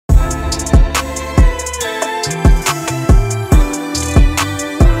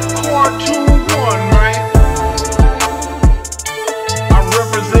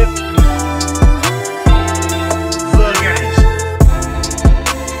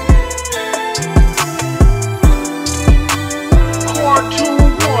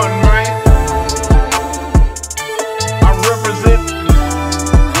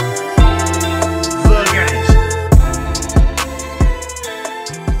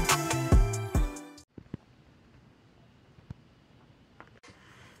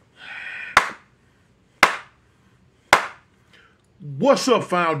What's up,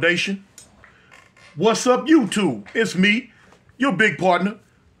 Foundation? What's up, YouTube? It's me, your big partner,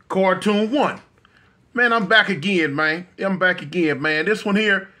 Cartoon One. Man, I'm back again, man. This one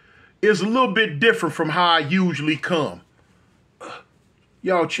here is a little bit different from how I usually come.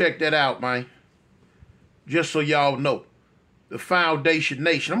 Y'all check that out, man. Just so y'all know. The Foundation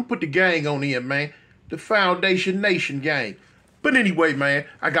Nation. I'm going to put the gang on here, man. The Foundation Nation gang. But anyway, man,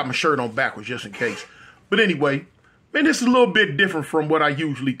 I got my shirt on backwards just in case. But anyway, man, this is a little bit different from what I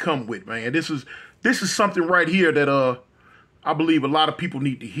usually come with, man. This is something right here that I believe a lot of people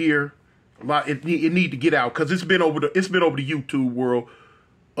need to hear. It need to get out because it's been over the YouTube world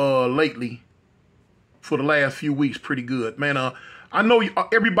lately for the last few weeks pretty good, man. I know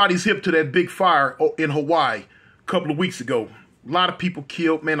everybody's hip to that big fire in Hawaii a couple of weeks ago. A lot of people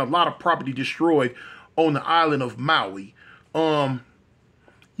killed, man. A lot of property destroyed on the island of Maui.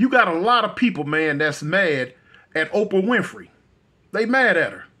 You got a lot of people, man, that's mad at Oprah Winfrey. They mad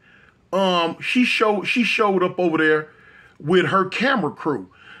at her. She showed up over there with her camera crew.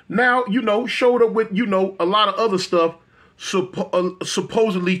 Now, showed up with, a lot of other stuff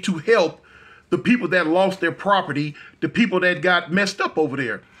supposedly to help the people that lost their property, the people that got messed up over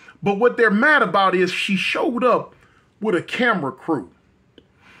there. But what they're mad about is she showed up with a camera crew.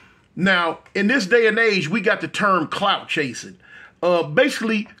 Now, in this day and age, we got the term clout chasing.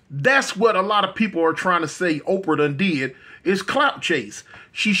 Basically, that's what a lot of people are trying to say Oprah done did, is clout chase.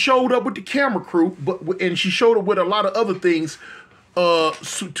 She showed up with the camera crew, and she showed up with a lot of other things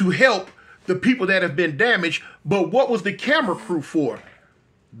to help the people that have been damaged. But what was the camera crew for?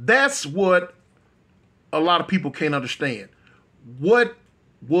 That's what a lot of people can't understand. What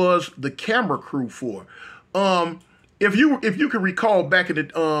was the camera crew for? If you can recall back in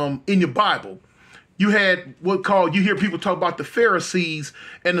your Bible, you had you hear people talk about the Pharisees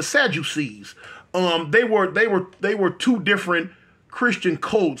and the Sadducees. They were two different Christian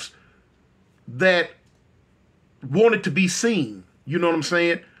cults that wanted to be seen. You know what I'm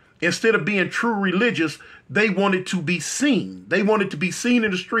saying? Instead of being true religious, they wanted to be seen. They wanted to be seen in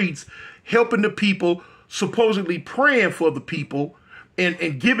the streets, helping the people, supposedly praying for the people,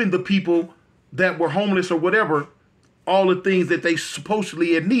 and giving the people that were homeless or whatever all the things that they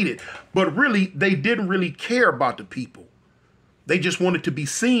supposedly had needed. But really, they didn't really care about the people. They just wanted to be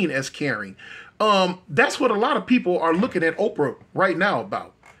seen as caring. That's what a lot of people are looking at Oprah right now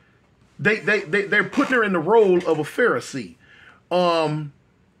about. They're putting her in the role of a Pharisee.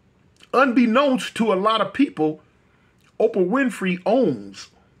 Unbeknownst to a lot of people, Oprah Winfrey owns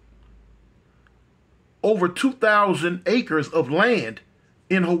over 2,000 acres of land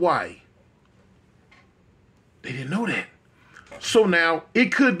in Hawaii. They didn't know that. So now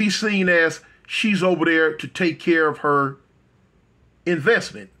it could be seen as she's over there to take care of her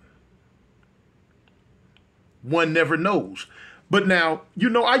investment. One never knows. But now,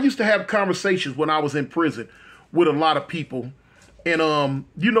 I used to have conversations when I was in prison with a lot of people. And,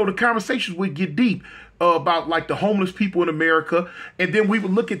 the conversations would get deep about like the homeless people in America. And then we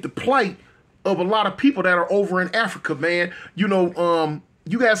would look at the plight of a lot of people that are over in Africa, man. You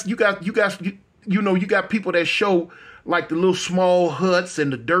got people that show like the little small huts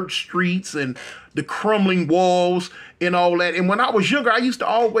and the dirt streets and the crumbling walls and all that. And when I was younger, I used to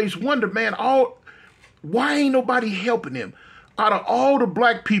always wonder, man, why ain't nobody helping them? Out of all the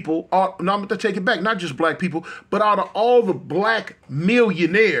black people, now I'm going to take it back, not just black people, but out of all the black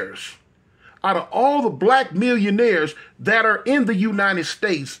millionaires, that are in the United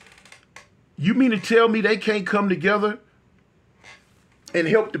States, you mean to tell me they can't come together and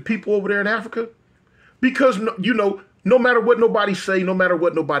help the people over there in Africa? Because, no matter what nobody say, no matter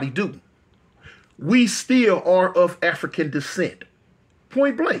what nobody do, we still are of African descent.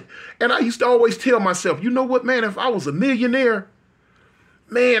 Point blank. And I used to always tell myself, you know what, man, if I was a millionaire,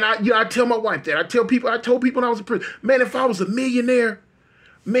 man, I tell my wife that. I told people when I was in prison, man, if I was a millionaire,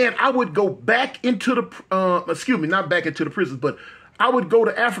 man, I would go back into not back into the prisons, but I would go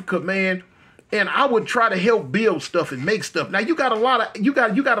to Africa, man, and I would try to help build stuff and make stuff. Now you got a lot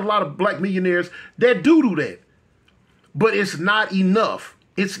of black millionaires that do that. But it's not enough.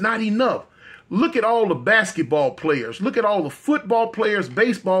 It's not enough. Look at all the basketball players. Look at all the football players,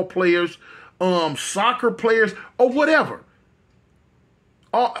 baseball players, soccer players, or whatever.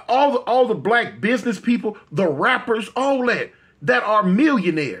 All the black business people, the rappers, all that are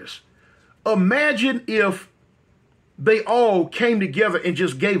millionaires. Imagine if they all came together and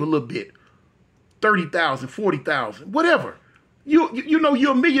just gave a little bit. 30,000, 40,000, whatever.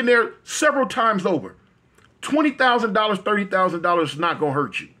 You're a millionaire several times over. $20,000, $30,000 is not going to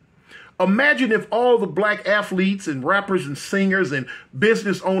hurt you. Imagine if all the black athletes and rappers and singers and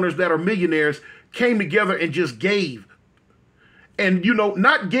business owners that are millionaires came together and just gave. and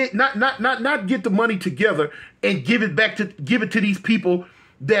not get the money together and give it to these people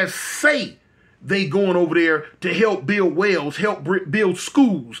that say they going over there to help build wells, help build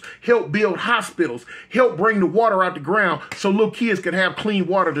schools, help build hospitals, help bring the water out the ground so little kids can have clean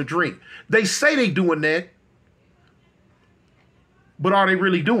water to drink. They say they doing that, but are they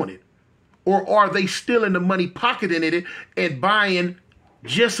really doing it? Or are they stealing the money, pocketing it, and buying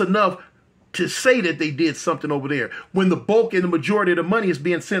just enough to say that they did something over there, when the bulk and the majority of the money is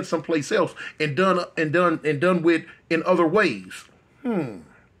being sent someplace else and done with in other ways?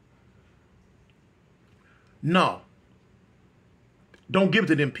 No. Don't give it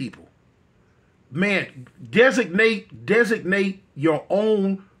to them people. Man, designate your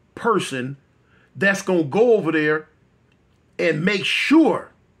own person that's going to go over there and make sure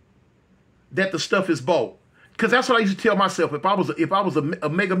that the stuff is bought. Because that's what I used to tell myself. If I was a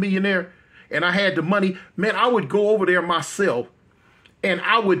mega millionaire and I had the money, man, I would go over there myself and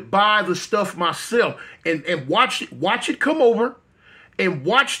I would buy the stuff myself and watch it come over, and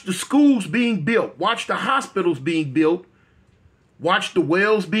watch the schools being built, watch the hospitals being built, watch the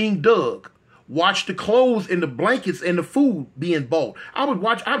wells being dug, watch the clothes and the blankets and the food being bought.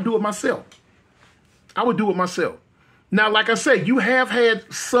 I'd do it myself. I would do it myself. Now, like I said, you have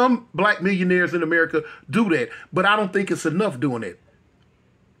had some black millionaires in America do that, but I don't think it's enough doing it.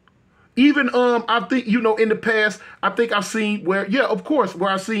 Even, I think, in the past, I think I've seen where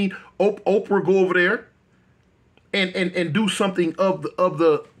I've seen Oprah go over there and do something of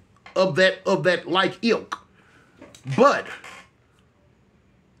that like ilk. But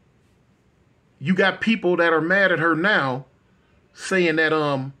you got people that are mad at her now, saying that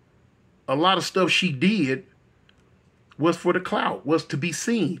a lot of stuff she did was for the clout, was to be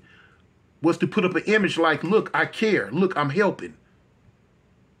seen, was to put up an image like, look, I care, look, I'm helping.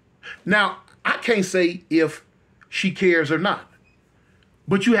 Now, I can't say if she cares or not,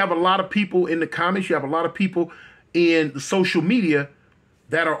 but you have a lot of people in the comments, you have a lot of people in the social media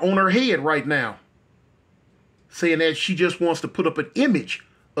that are on her head right now, saying that she just wants to put up an image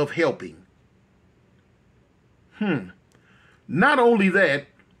of helping. Not only that,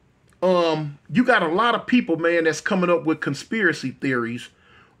 you got a lot of people, man, that's coming up with conspiracy theories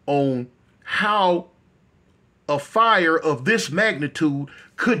on how a fire of this magnitude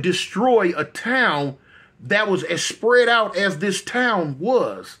could destroy a town that was as spread out as this town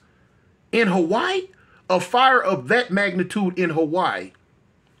was in Hawaii. A fire of that magnitude in Hawaii.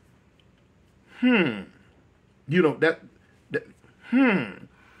 A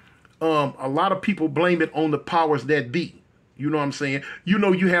lot of people blame it on the powers that be. You know what I'm saying?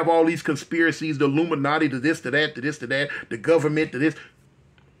 You have all these conspiracies, the Illuminati, to this, to that, to this, to that, the government, to this.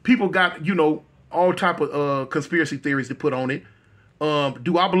 People got, all type of conspiracy theories to put on it.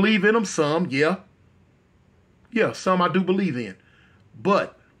 Do I believe in them? Some, yeah. Yeah, some I do believe in.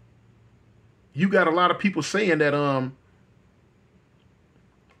 But you got a lot of people saying that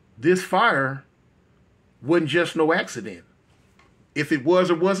this fire wasn't just no accident. If it was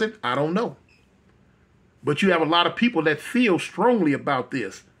or wasn't, I don't know. But you have a lot of people that feel strongly about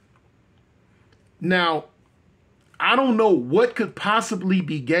this. Now, I don't know what could possibly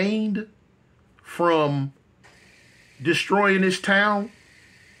be gained from destroying this town.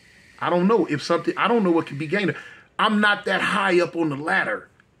 I don't know I don't know what could be gained. I'm not that high up on the ladder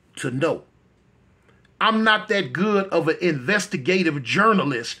to know. I'm not that good of an investigative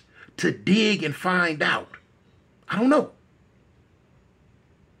journalist to dig and find out. I don't know.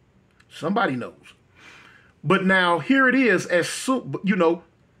 Somebody knows. But now here it is, as soon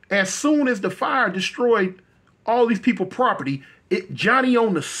as the fire destroyed all these people's property, Johnny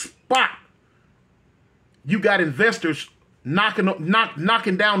on the spot, you got investors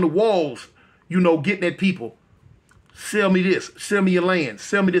knocking down the walls, getting at people. Sell me this, sell me your land,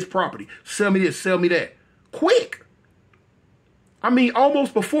 sell me this property, sell me this, sell me that. Quick. I mean,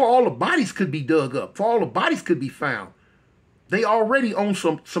 almost before all the bodies could be dug up, before all the bodies could be found. They already own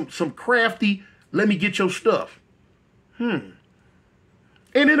some crafty, let me get your stuff. And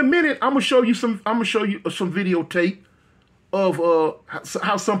in a minute, I'm gonna show you some videotape of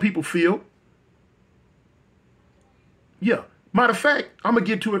how some people feel. Yeah. Matter of fact, I'm gonna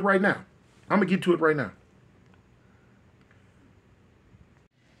get to it right now.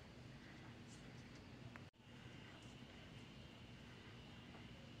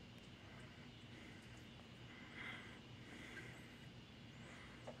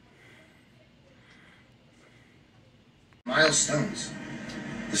 Milestones.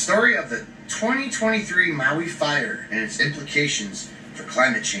 The story of the 2023 Maui fire and its implications for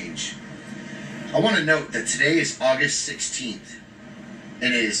climate change. I want to note that today is August 16th.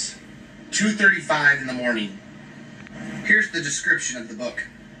 It is 2:35 in the morning. Here's the description of the book.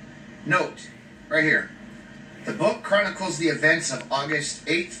 Note, right here. The book chronicles the events of August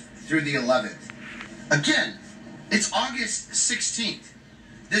 8th through the 11th. Again, it's August 16th.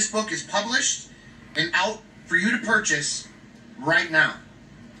 This book is published and out for you to purchase right now.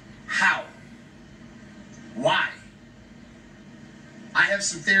 How? Why? I have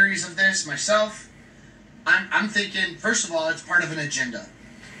some theories of this myself. I'm thinking, first of all, it's part of an agenda.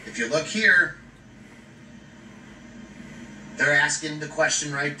 If you look here, they're asking the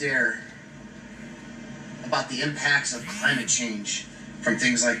question right there about the impacts of climate change from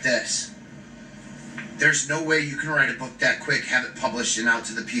things like this. There's no way you can write a book that quick, have it published and out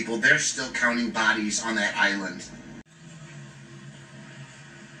to the people. They're still counting bodies on that island.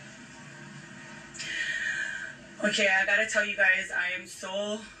 Okay, I gotta tell you guys, I am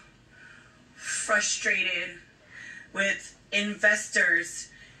so frustrated with investors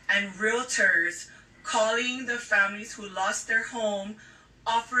and realtors calling the families who lost their home,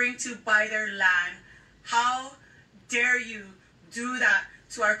 offering to buy their land. How dare you do that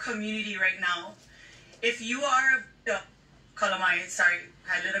to our community right now? If you are, Kalamai, sorry,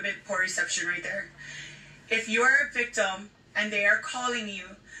 had a little bit poor reception right there. If you are a victim and they are calling you,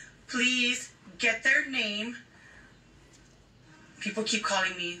 please get their name. People keep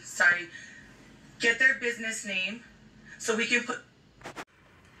calling me, sorry. Get their business name so we can put...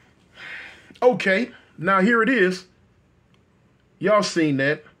 Okay, now here it is. Y'all seen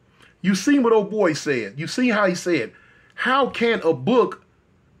that. You seen what old boy said. You see how he said, how can a book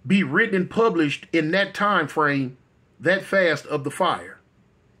be written and published in that time frame that fast of the fire?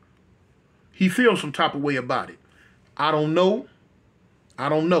 He feels some type of way about it. I don't know. I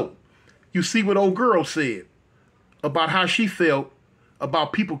don't know. You see what old girl said about how she felt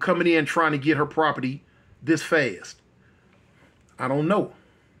about people coming in trying to get her property this fast. I don't know.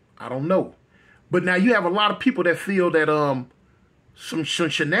 I don't know. But now you have a lot of people that feel that some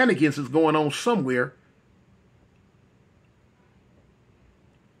shenanigans is going on somewhere.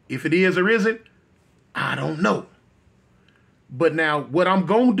 If it is or isn't, I don't know. But now what I'm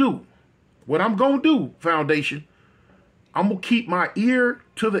going to do, Foundation, I'm going to keep my ear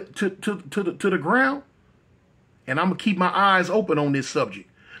to the ground, and I'm going to keep my eyes open on this subject,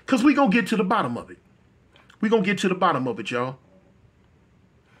 because we're going to get to the bottom of it. We're going to get to the bottom of it, y'all.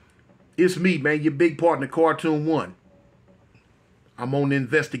 It's me, man, your big partner, Cartoon 1. I'm on the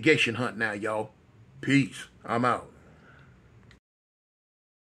investigation hunt now, y'all. Peace. I'm out.